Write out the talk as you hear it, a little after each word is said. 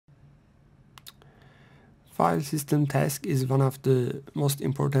File system task is one of the most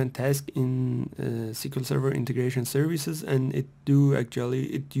important tasks in SQL Server integration services, and it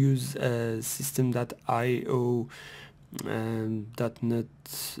use system.io .NET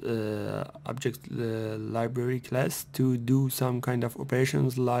object library class to do some kind of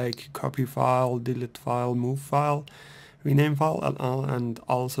operations like copy file, delete file, move file, rename file, and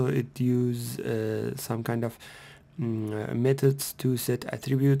also it use some kind of methods to set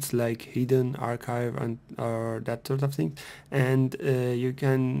attributes like hidden, archive, and or that sort of thing. And you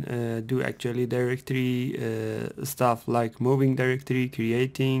can do actually directory stuff like moving directory,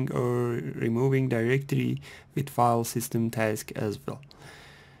 creating or removing directory with file system task as well.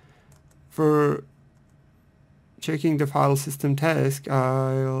 For checking the file system task,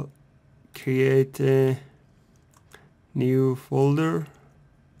 I'll create a new folder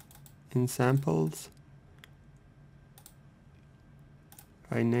in samples.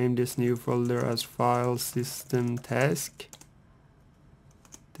 I name this new folder as file system task.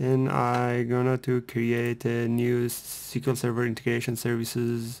 Then I gonna to create a new SQL Server integration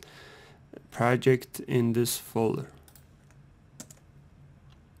services project in this folder.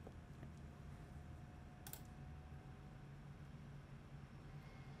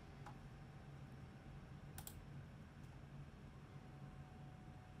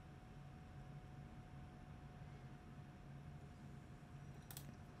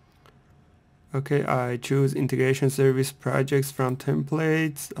 Okay, I choose integration service projects from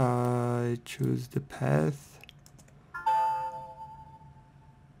templates. I choose the path.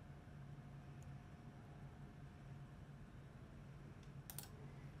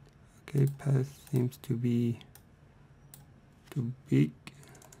 Okay, path seems to be too big,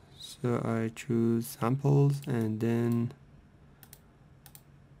 so I choose samples and then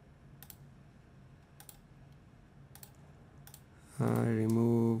I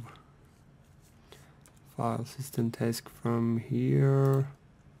remove file system task from here.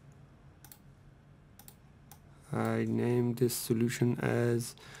 I name this solution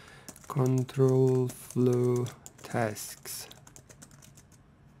as control flow tasks.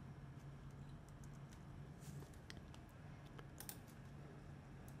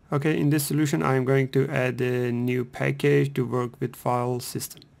 Okay, in this solution I'm going to add a new package to work with file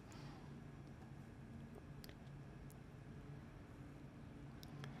system.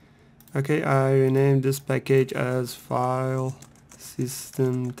 Okay, I renamed this package as file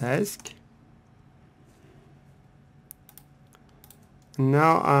system task.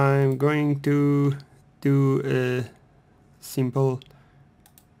 Now I'm going to do a simple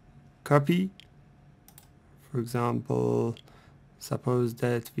copy. For example, suppose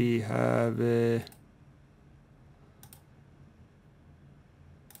that we have a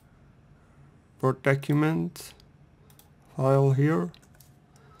Word document file here,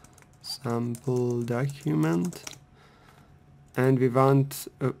 sample document, and we want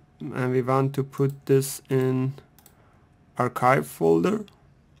to put this in archive folder.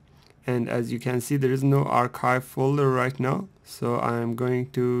 And as you can see, there is no archive folder right now, so I'm going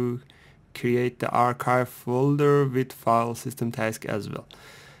to create the archive folder with file system task as well.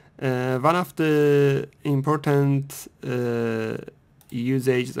 One of the important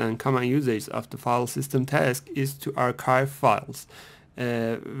usages and common usages of the file system task is to archive files.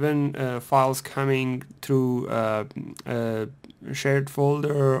 When files coming through a shared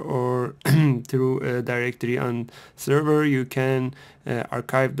folder or through a directory on server, you can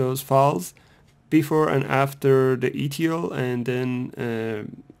archive those files before and after the ETL, and then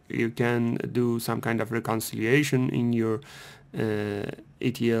you can do some kind of reconciliation in your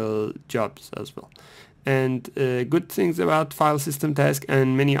ETL jobs as well. And good things about file system task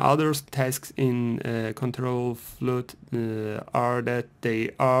and many other tasks in control flow are that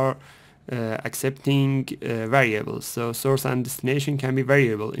they are accepting variables. So source and destination can be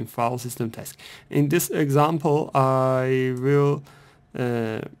variable in file system task. In this example, I will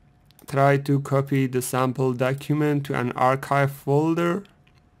try to copy the sample document to an archive folder.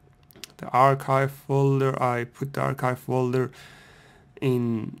 The archive folder, I put the archive folder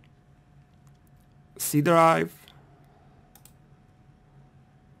in C drive.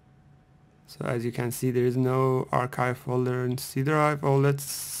 So as you can see, there is no archive folder in C drive. Oh,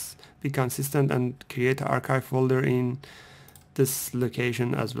 let's be consistent and create an archive folder in this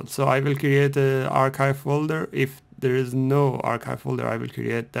location as well. So I will create an archive folder. If there is no archive folder, I will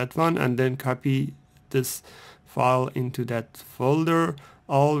create that one and then copy this file into that folder,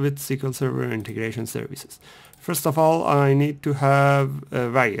 all with SQL Server integration services. First of all, I need to have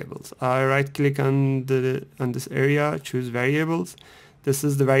variables. I right click on this area, choose variables. This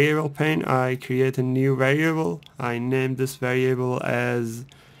is the variable pane. I create a new variable. I name this variable as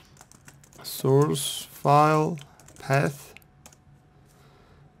source file path.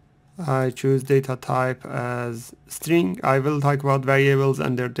 I choose data type as string. I will talk about variables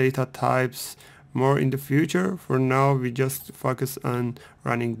and their data types more in the future. For now, we just focus on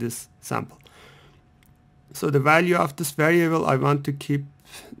running this sample. So the value of this variable, I want to keep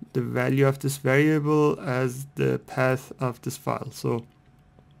the value of this variable as the path of this file. So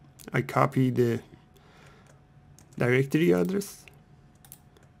I copy the directory address,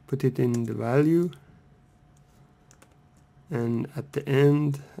 put it in the value, and at the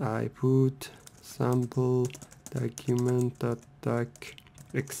end I put sample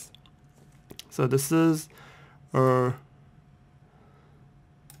document.docx. So this is our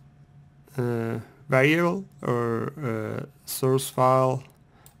variable or source file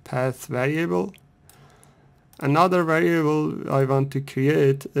path variable. Another variable I want to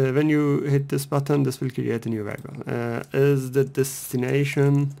create, when you hit this button, this will create a new variable, is the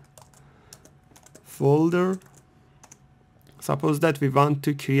destination folder. Suppose that we want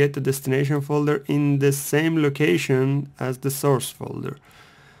to create the destination folder in the same location as the source folder,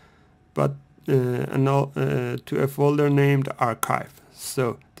 but to a folder named archive.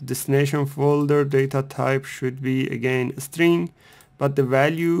 So the destination folder data type should be again a string, but the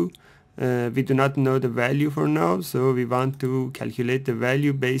value, we do not know the value for now, so we want to calculate the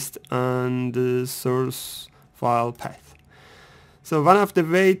value based on the source file path. So one of the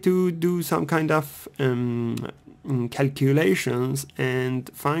way to do some kind of calculations and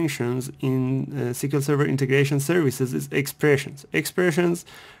functions in SQL Server integration services is expressions. Expressions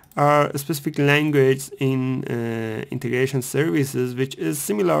are a specific language in integration services which is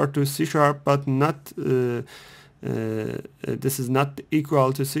similar to C#, but not this is not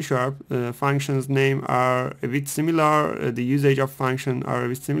equal to C#. Functions name are a bit similar, the usage of function are a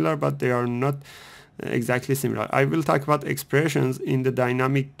bit similar, but they are not exactly similar. I will talk about expressions in the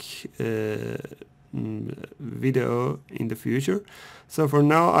dynamic video in the future. So for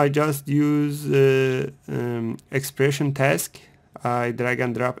now I just use expression task. I drag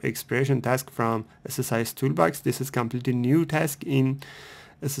and drop expression task from SSIS toolbox. This is completely new task in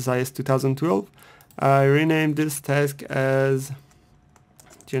SSIS 2012. I renamed this task as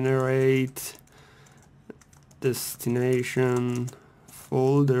generate destination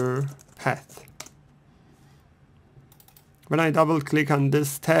folder path. When I double click on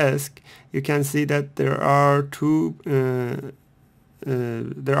this task, you can see that there are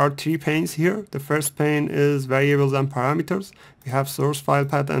three panes here. The first pane is variables and parameters. We have source file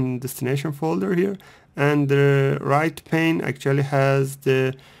path and destination folder here, and the right pane actually has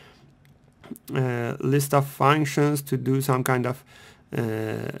the list of functions to do some kind of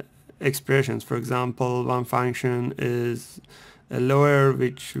expressions. For example, one function is a lower,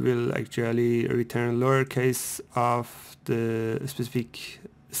 which will actually return lowercase of the specific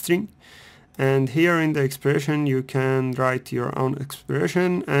string. And here in the expression you can write your own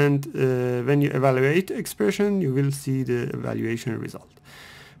expression, and when you evaluate expression you will see the evaluation result.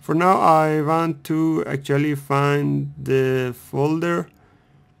 For now I want to actually find the folder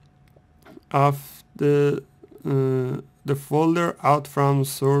of the folder out from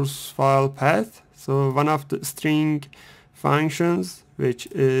source file path. So one of the string functions, which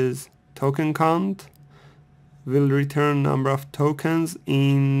is token count, will return number of tokens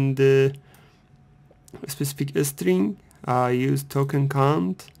in the specific string. I use token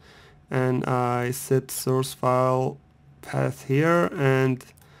count and I set source file path here, and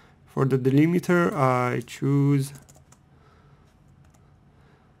for the delimiter I choose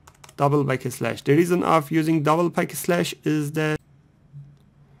double backslash. The reason of using double backslash is that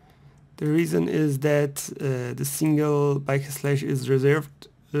the single backslash is reserved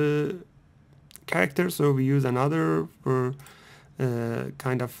character, so we use another for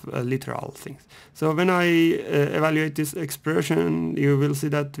kind of literal things. So when I evaluate this expression, you will see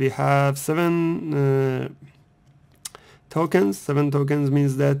that we have 7 tokens. 7 tokens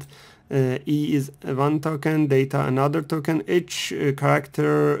means that E is one token, data another token. Each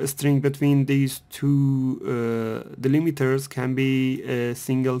character string between these two delimiters can be a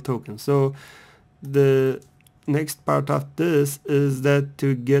single token. So the next part of this is that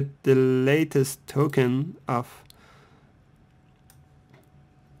to get the latest token of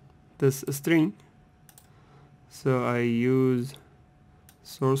this string, so I use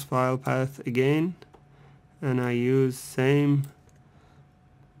source file path again, and I use same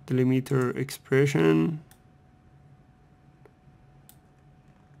delimiter expression.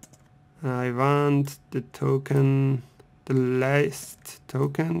 I want the token, the last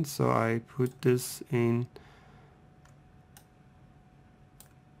token, so I put this in,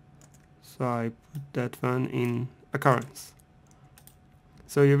 so I put that one in occurrence.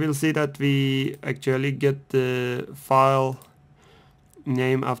 So you will see that we actually get the file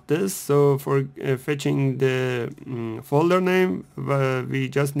name of this. So for fetching the folder name, we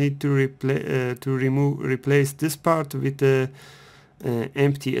just need to replace this part with a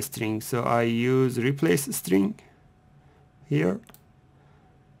empty string. So I use replace string here,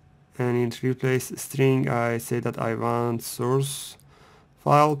 and in replace string I say that I want source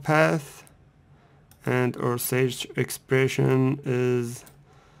file path, and our search expression is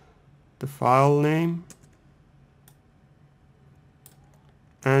the file name,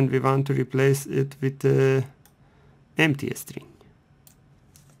 and we want to replace it with the empty string.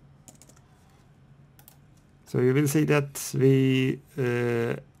 So you will see that we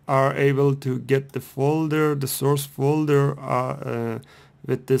are able to get the folder, the source folder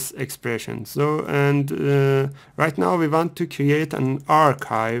with this expression. So, and right now we want to create an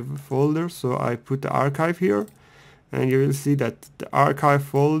archive folder, so I put the archive here, and you will see that the archive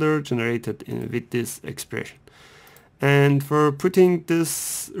folder generated with this expression. And for putting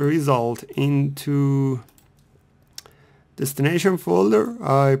this result into destination folder,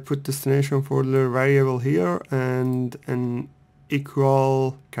 I put destination folder variable here and an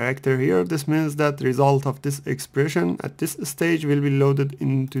equal character here. This means that the result of this expression at this stage will be loaded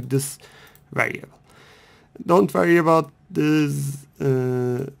into this variable. Don't worry about these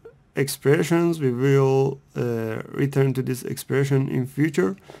expressions. We will return to this expression in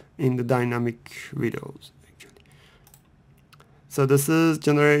future in the dynamic videos actually. So this is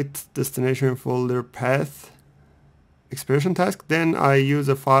generate destination folder path expression task. Then I use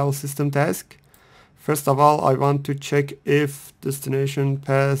a file system task. First of all, I want to check if destination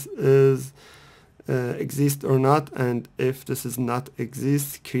path is exist or not, and if this is not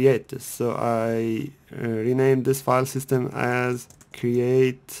exist, create this. So I rename this file system as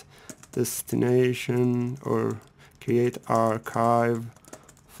create destination or create archive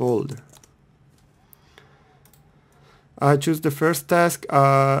folder. I choose the first task.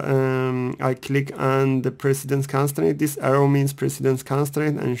 I click on the precedence constraint. This arrow means precedence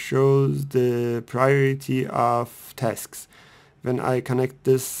constraint and shows the priority of tasks. When I connect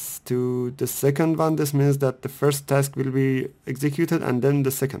this to the second one, this means that the first task will be executed and then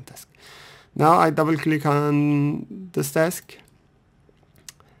the second task. Now I double click on this task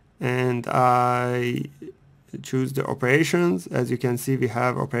and I choose the operations. As you can see, we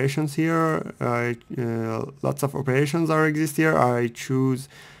have operations here. Lots of operations are exist here. I choose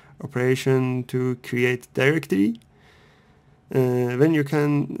operation to create directory. When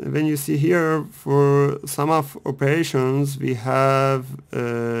you see here, for some of operations we have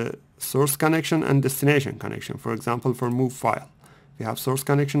source connection and destination connection. For example, for move file we have source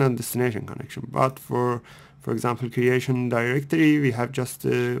connection and destination connection, but for example creation directory we have just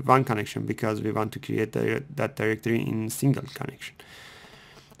one connection because we want to create that directory in single connection.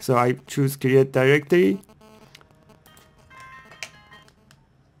 So I choose create directory.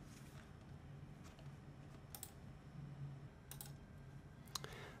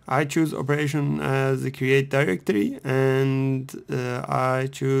 I choose operation as a create directory, and I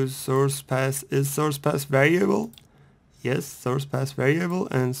choose source path. Is source path variable? Yes, source path variable,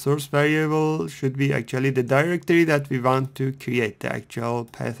 and source variable should be actually the directory that we want to create, the actual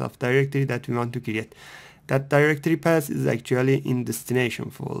path of directory that we want to create. That directory path is actually in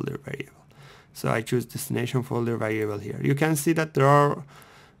destination folder variable. So I choose destination folder variable here. You can see that there are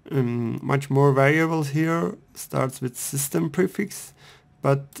much more variables here. Starts with system prefix,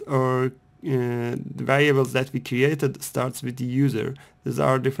 but our the variables that we created starts with the user. These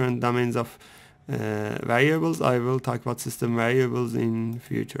are different domains of variables. I will talk about system variables in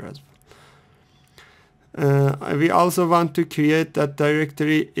future as well. We also want to create that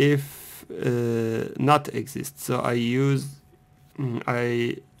directory if not exists. So I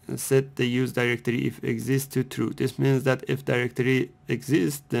set the use directory if exists to true. This means that if directory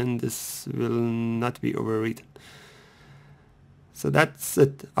exists, then this will not be overwritten. So that's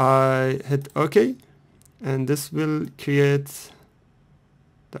it. I hit OK, and this will create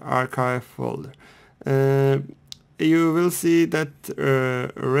the archive folder. You will see that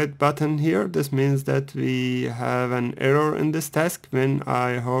red button here. This means that we have an error in this task. When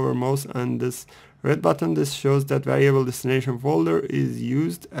I hover mouse on this red button, this shows that variable destination folder is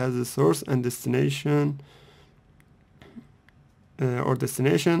used as a source and destination or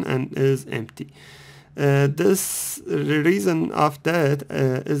destination and is empty. The reason of that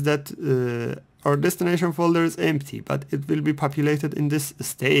is that our destination folder is empty, but it will be populated in this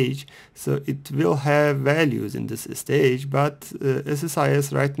stage, so it will have values in this stage, but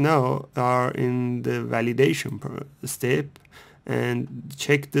SSIS right now are in the validation step, and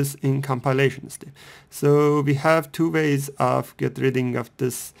check this in compilation step. So we have two ways of get rid of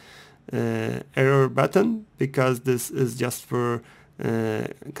this error button, because this is just for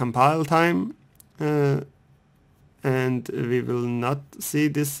compile time, and we will not see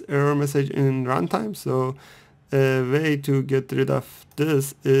this error message in runtime. So a way to get rid of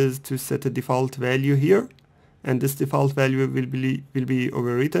this is to set a default value here, and this default value will be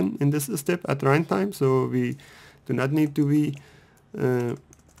overwritten in this step at runtime. So we do not need to be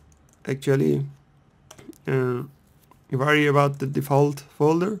actually worry about the default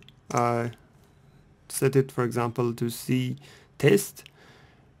folder. I set it, for example, to C test,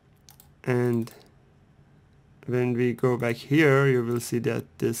 and when we go back here, you will see that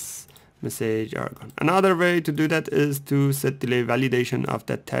this message are gone. Another way to do that is to set delay validation of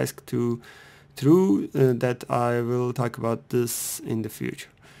that task to true, that I will talk about this in the future.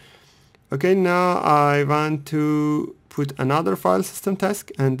 Okay, now I want to put another file system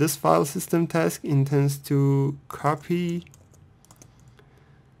task, and this file system task intends to copy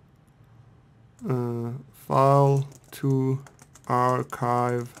file to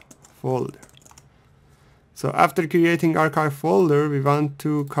archive folder. So after creating archive folder, we want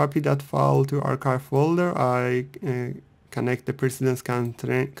to copy that file to archive folder. I connect the precedence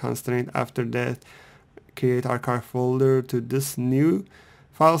constraint after that, create archive folder to this new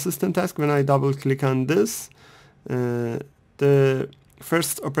file system task. When I double click on this, the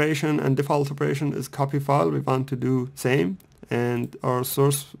first operation and default operation is copy file. We want to do same, and our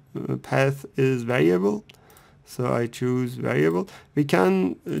source path is variable. So I choose variable. We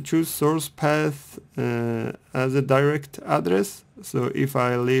can choose source path as a direct address. So if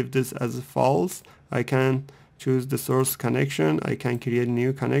I leave this as false, I can choose the source connection. I can create a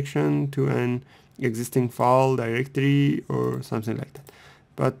new connection to an existing file directory or something like that.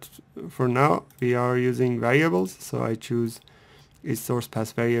 But for now, we are using variables. So I choose a source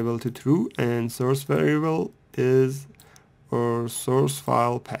path variable to true, and source variable is our source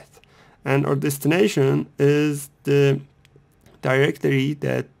file path. And our destination is the directory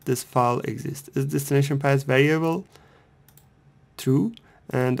that this file exists. Is destination path variable true,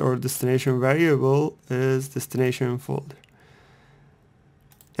 and our destination variable is destination folder.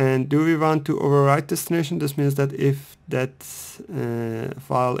 And do we want to overwrite destination? This means that if that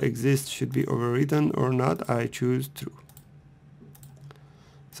file exists, should be overwritten or not. I choose true.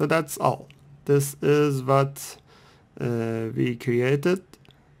 So that's all. This is what we created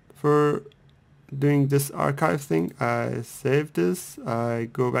for doing this archive thing. I save this, I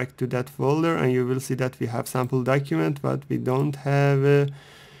go back to that folder, and you will see that we have sample document, but we don't have a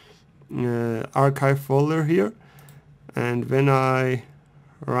archive folder here. And when I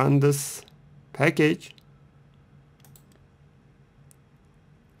run this package,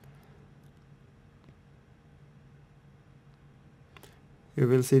 you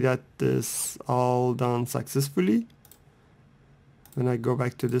will see that this all done successfully. When I go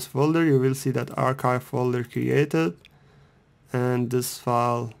back to this folder, you will see that archive folder created, and this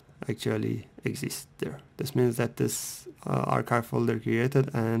file actually exists there. This means that this archive folder created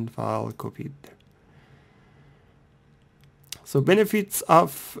and file copied there. So benefits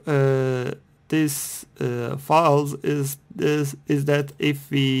of these files is that if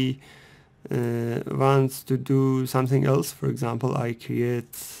we want to do something else, for example, I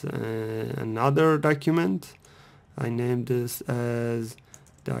create another document. I name this as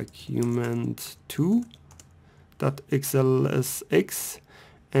document2.xlsx,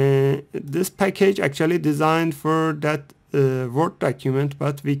 and this package actually designed for that Word document,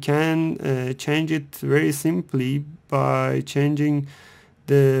 but we can change it very simply by changing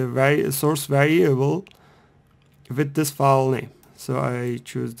the source variable with this file name. So I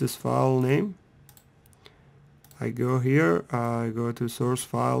choose this file name, I go here, I go to source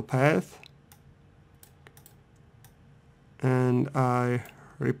file path, and I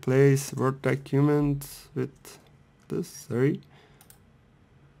replace Word document with this, sorry.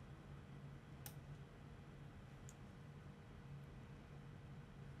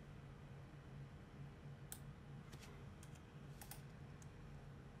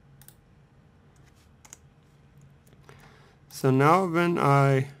 So now when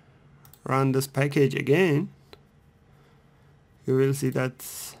I run this package again, you will see that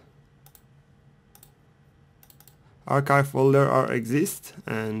archive folder exists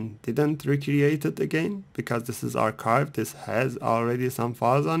and didn't recreate it again, because this is archived. This has already some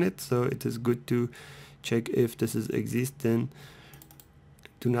files on it, so it is good to check if this is exist, then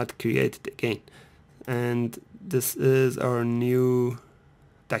do not create it again. And this is our new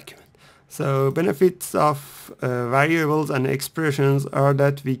document. So benefits of variables and expressions are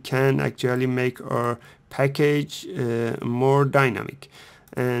that we can actually make our package more dynamic,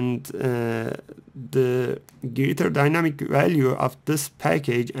 and the greater dynamic value of this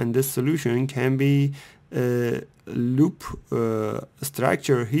package and this solution can be loop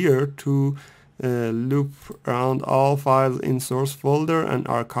structure here to loop around all files in source folder and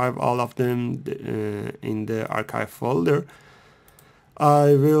archive all of them in the archive folder.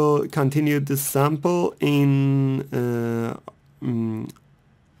 I will continue this sample in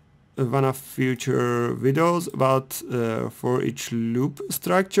one of future videos about for each loop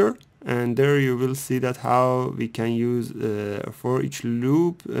structure, and there you will see that how we can use for each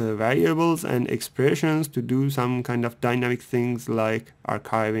loop variables and expressions to do some kind of dynamic things like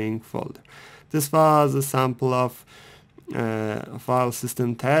archiving folder. This was a sample of file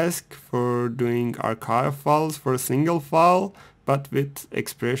system task for doing archive files for a single file, but with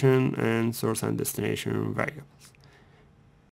expression and source and destination variables.